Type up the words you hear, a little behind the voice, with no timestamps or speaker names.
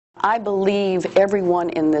I believe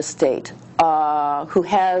everyone in this state who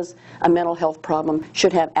has a mental health problem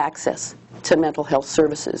should have access to mental health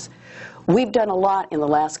services. We've done a lot in the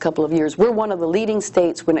last couple of years. We're one of the leading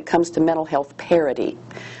states when it comes to mental health parity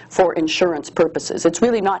for insurance purposes. It's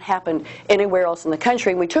really not happened anywhere else in the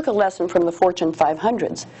country. And we took a lesson from the Fortune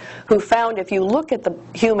 500s, who found if you look at the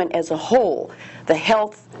human as a whole, the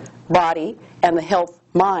health body and the health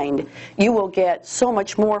mind, you will get so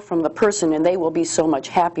much more from the person and they will be so much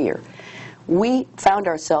happier. We found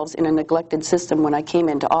ourselves in a neglected system when I came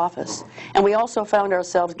into office. And we also found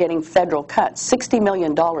ourselves getting federal cuts, $60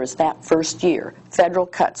 million that first year, federal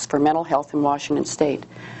cuts for mental health in Washington State.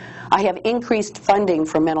 I have increased funding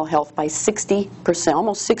for mental health by 60%,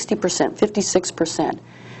 almost 60%, 56%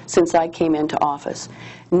 since I came into office.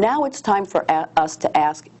 Now it's time for us to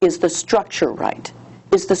ask, is the structure right?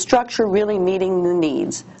 Is the structure really meeting the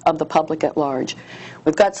needs of the public at large?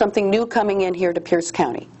 We've got something new coming in here to Pierce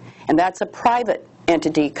County. And that's a private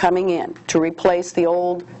entity coming in to replace the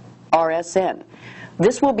old RSN.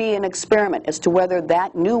 This will be an experiment as to whether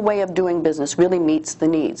that new way of doing business really meets the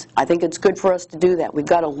needs. I think it's good for us to do that. We've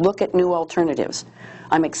got to look at new alternatives.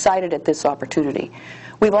 I'm excited at this opportunity.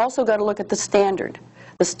 We've also got to look at the standard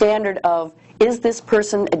of, is this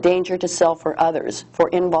person a danger to self or others for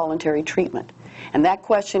involuntary treatment? And that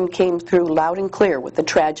question came through loud and clear with the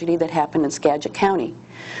tragedy that happened in Skagit County.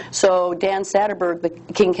 So Dan Satterberg, the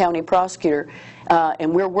King County prosecutor,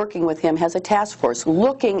 and we're working with him, has a task force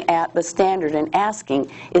looking at the standard and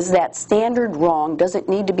asking, is that standard wrong? Does it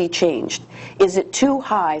need to be changed? Is it too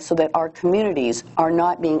high so that our communities are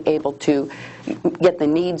not being able to get the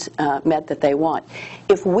needs met that they want?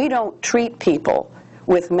 If we don't treat people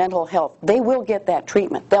with mental health, they will get that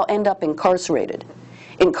treatment. They'll end up incarcerated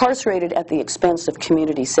at the expense of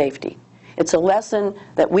community safety. It's a lesson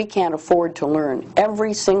that we can't afford to learn.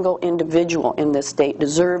 Every single individual in this state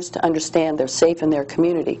deserves to understand they're safe in their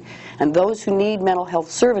community. And those who need mental health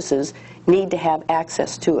services need to have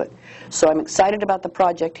access to it. So I'm excited about the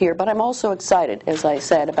project here, but I'm also excited, as I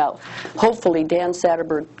said, about hopefully Dan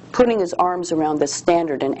Satterberg putting his arms around this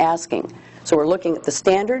standard and asking. So we're looking at the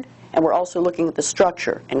standard, and we're also looking at the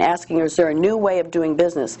structure and asking, is there a new way of doing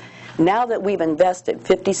business now that we've invested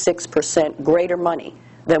 56% greater money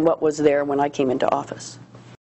than what was there when I came into office?